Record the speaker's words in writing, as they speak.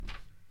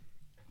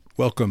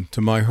Welcome to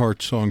my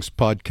Heartsongs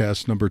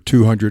podcast number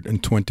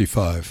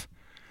 225,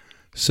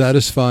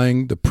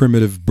 Satisfying the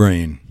Primitive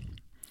Brain.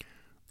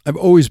 I've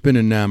always been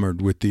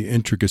enamored with the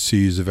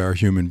intricacies of our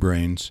human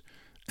brains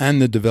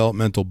and the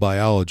developmental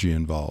biology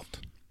involved.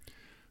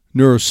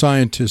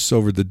 Neuroscientists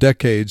over the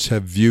decades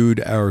have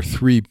viewed our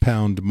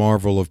 3-pound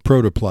marvel of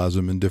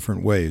protoplasm in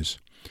different ways.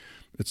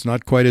 It's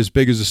not quite as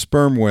big as a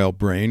sperm whale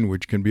brain,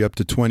 which can be up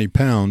to 20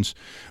 pounds,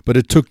 but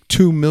it took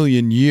 2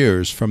 million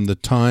years from the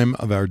time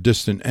of our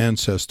distant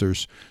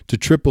ancestors to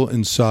triple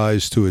in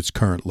size to its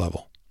current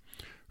level.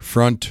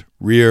 Front,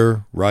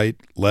 rear, right,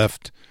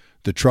 left,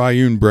 the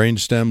triune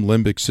brainstem,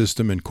 limbic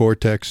system, and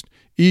cortex,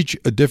 each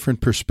a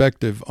different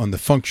perspective on the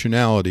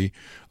functionality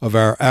of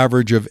our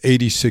average of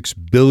 86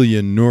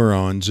 billion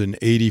neurons and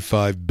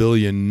 85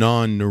 billion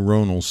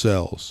non-neuronal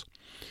cells.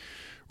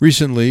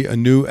 Recently, a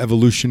new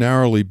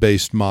evolutionarily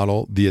based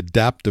model, the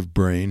adaptive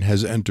brain,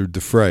 has entered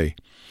the fray,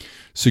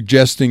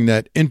 suggesting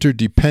that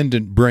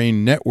interdependent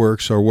brain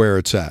networks are where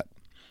it's at.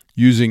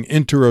 Using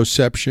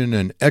interoception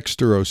and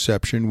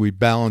exteroception, we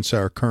balance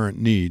our current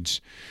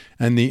needs,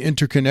 and the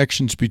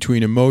interconnections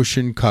between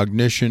emotion,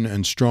 cognition,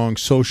 and strong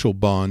social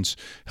bonds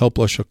help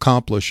us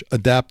accomplish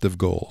adaptive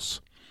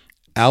goals.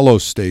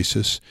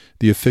 Allostasis,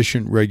 the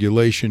efficient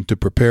regulation to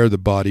prepare the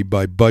body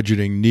by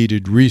budgeting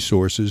needed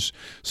resources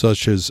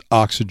such as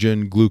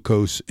oxygen,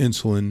 glucose,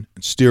 insulin,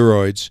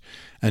 steroids,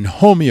 and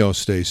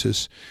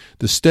homeostasis,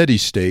 the steady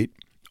state,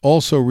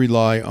 also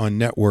rely on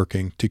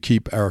networking to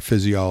keep our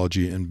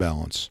physiology in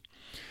balance.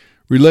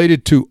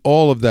 Related to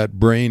all of that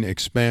brain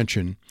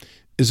expansion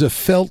is a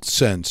felt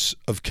sense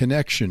of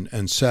connection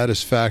and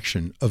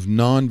satisfaction of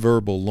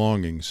nonverbal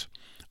longings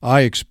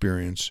I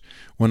experience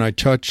when I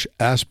touch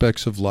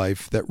aspects of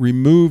life that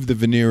remove the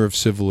veneer of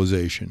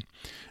civilization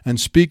and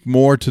speak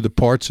more to the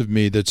parts of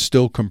me that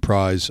still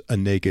comprise a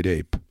naked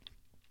ape.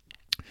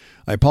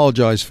 I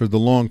apologize for the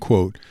long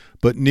quote,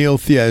 but Neil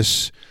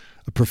Thies,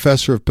 a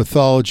professor of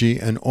pathology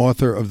and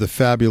author of the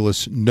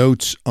fabulous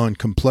Notes on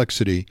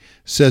Complexity,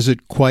 says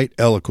it quite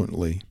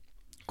eloquently.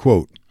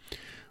 Quote,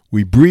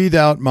 "We breathe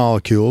out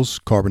molecules,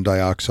 carbon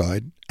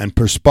dioxide, and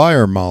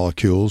perspire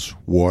molecules,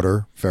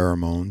 water,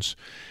 pheromones,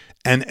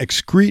 and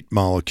excrete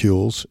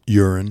molecules,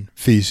 urine,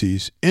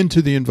 feces,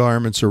 into the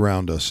environments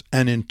around us.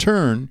 And in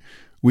turn,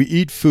 we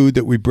eat food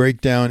that we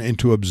break down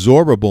into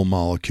absorbable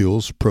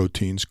molecules,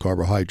 proteins,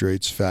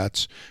 carbohydrates,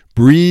 fats,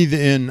 breathe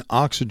in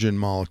oxygen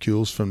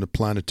molecules from the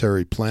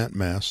planetary plant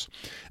mass,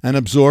 and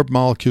absorb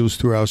molecules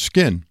through our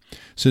skin,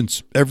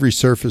 since every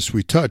surface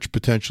we touch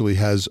potentially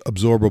has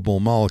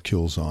absorbable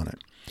molecules on it.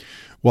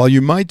 While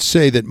you might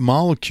say that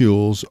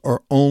molecules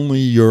are only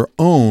your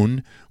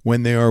own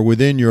when they are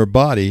within your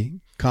body,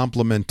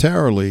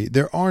 complementarily,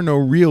 there are no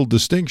real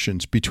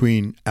distinctions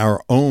between our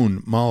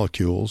own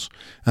molecules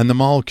and the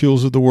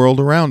molecules of the world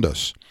around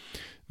us.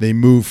 They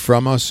move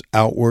from us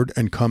outward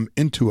and come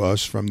into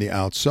us from the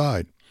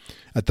outside.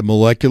 At the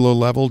molecular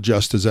level,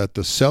 just as at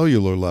the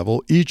cellular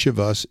level, each of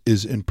us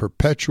is in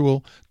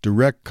perpetual,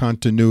 direct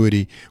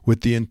continuity with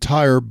the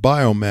entire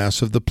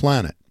biomass of the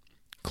planet."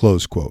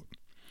 Close quote.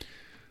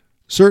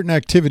 Certain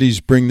activities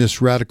bring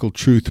this radical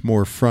truth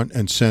more front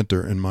and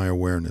center in my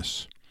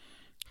awareness.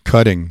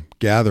 Cutting,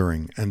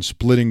 gathering, and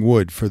splitting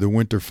wood for the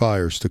winter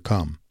fires to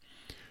come.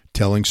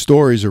 Telling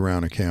stories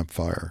around a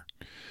campfire.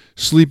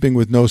 Sleeping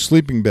with no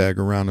sleeping bag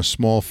around a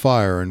small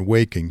fire and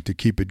waking to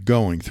keep it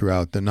going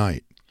throughout the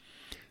night.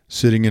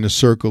 Sitting in a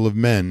circle of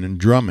men and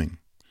drumming.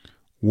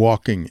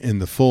 Walking in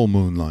the full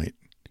moonlight.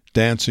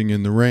 Dancing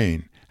in the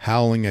rain.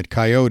 Howling at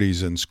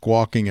coyotes and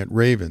squawking at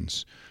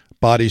ravens.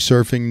 Body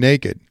surfing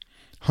naked.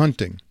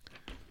 Hunting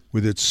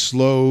with its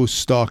slow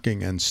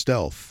stalking and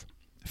stealth.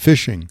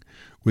 Fishing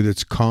with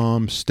its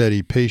calm,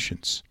 steady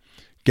patience,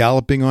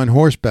 galloping on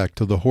horseback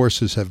till the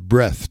horses have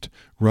breathed,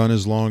 run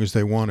as long as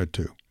they wanted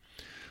to,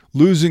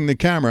 losing the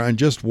camera and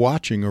just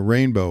watching a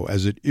rainbow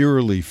as it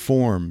eerily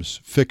forms,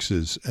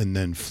 fixes, and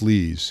then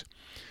flees,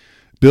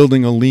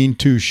 building a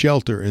lean-to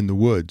shelter in the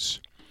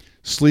woods,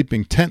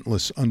 sleeping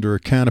tentless under a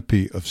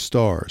canopy of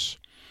stars,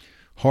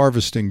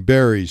 harvesting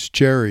berries,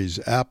 cherries,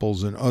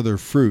 apples, and other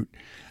fruit,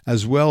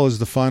 as well as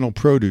the final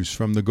produce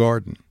from the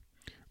garden,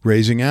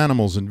 raising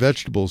animals and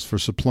vegetables for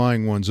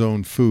supplying one's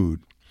own food.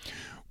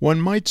 One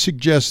might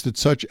suggest that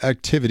such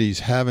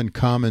activities have in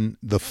common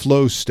the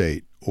flow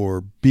state,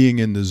 or being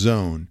in the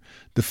zone,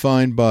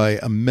 defined by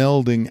a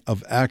melding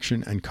of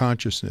action and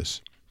consciousness,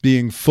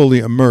 being fully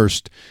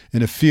immersed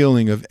in a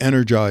feeling of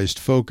energized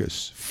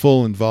focus,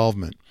 full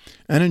involvement,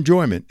 and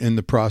enjoyment in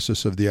the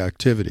process of the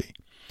activity.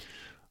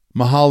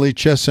 Mihaly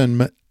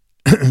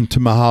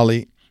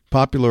Csikszentmihalyi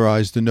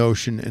popularized the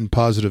notion in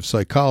positive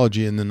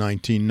psychology in the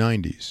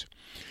 1990s.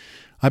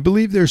 I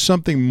believe there's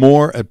something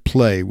more at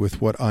play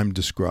with what I'm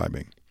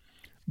describing.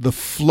 The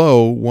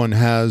flow one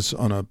has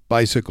on a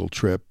bicycle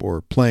trip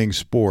or playing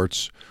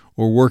sports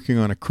or working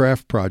on a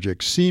craft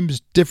project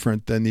seems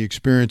different than the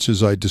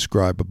experiences I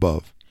describe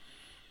above.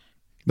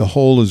 The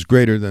whole is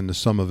greater than the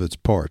sum of its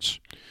parts.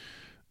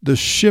 The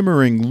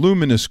shimmering,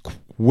 luminous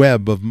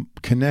web of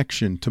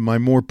connection to my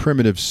more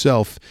primitive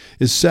self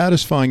is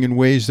satisfying in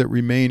ways that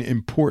remain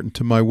important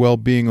to my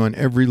well-being on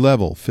every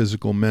level,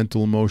 physical,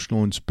 mental,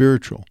 emotional, and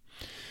spiritual.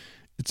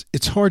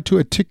 It's hard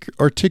to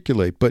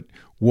articulate, but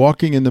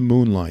walking in the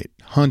moonlight,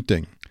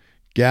 hunting,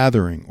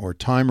 gathering, or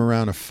time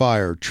around a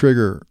fire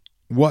trigger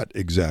what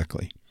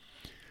exactly?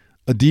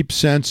 A deep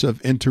sense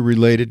of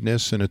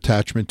interrelatedness and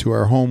attachment to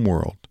our home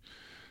world.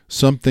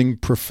 Something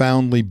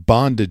profoundly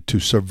bonded to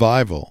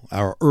survival,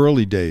 our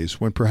early days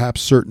when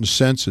perhaps certain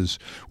senses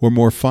were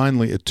more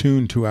finely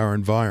attuned to our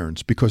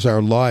environs because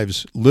our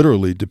lives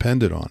literally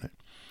depended on it.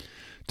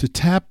 To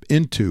tap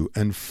into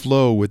and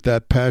flow with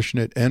that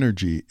passionate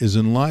energy is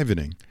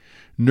enlivening,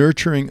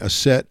 nurturing a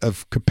set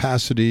of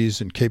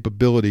capacities and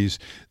capabilities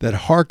that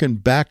harken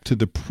back to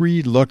the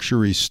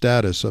pre-luxury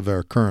status of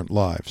our current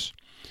lives.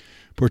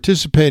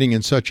 Participating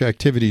in such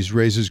activities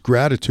raises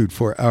gratitude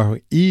for how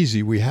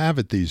easy we have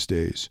it these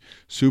days,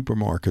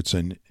 supermarkets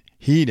and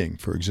heating,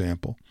 for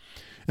example,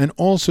 and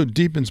also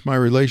deepens my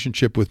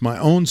relationship with my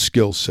own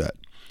skill set,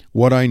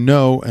 what I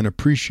know and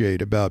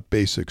appreciate about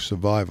basic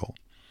survival.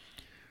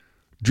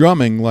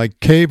 Drumming, like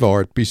cave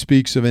art,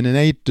 bespeaks of an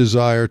innate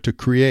desire to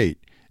create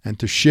and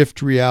to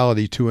shift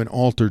reality to an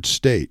altered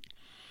state.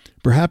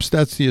 Perhaps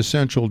that's the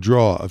essential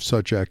draw of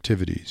such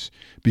activities.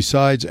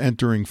 Besides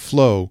entering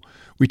flow,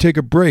 we take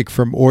a break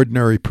from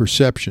ordinary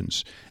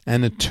perceptions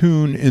and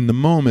attune in the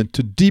moment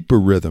to deeper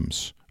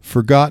rhythms,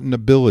 forgotten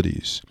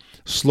abilities,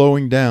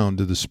 slowing down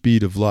to the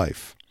speed of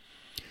life.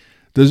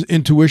 Does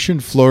intuition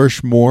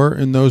flourish more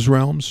in those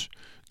realms?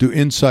 Do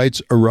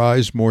insights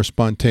arise more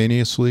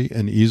spontaneously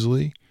and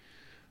easily?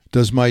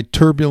 Does my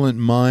turbulent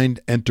mind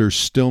enter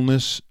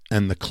stillness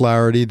and the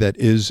clarity that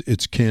is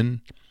its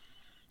kin?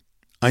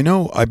 I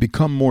know I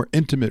become more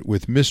intimate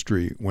with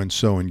mystery when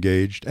so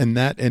engaged, and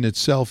that in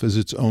itself is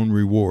its own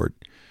reward.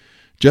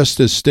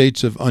 Just as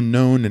states of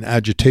unknown and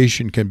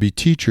agitation can be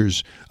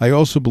teachers, I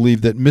also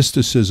believe that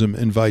mysticism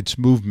invites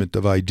movement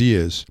of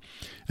ideas,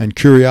 and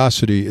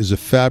curiosity is a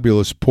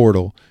fabulous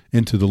portal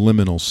into the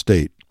liminal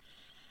state.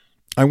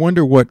 I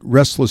wonder what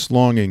restless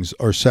longings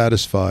are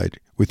satisfied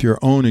with your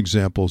own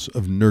examples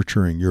of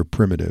nurturing your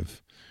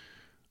primitive.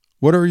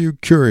 What are you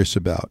curious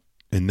about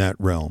in that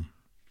realm?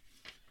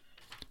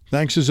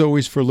 Thanks as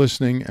always for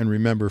listening, and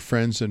remember,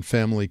 friends and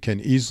family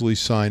can easily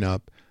sign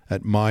up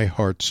at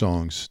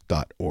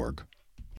myheartsongs.org.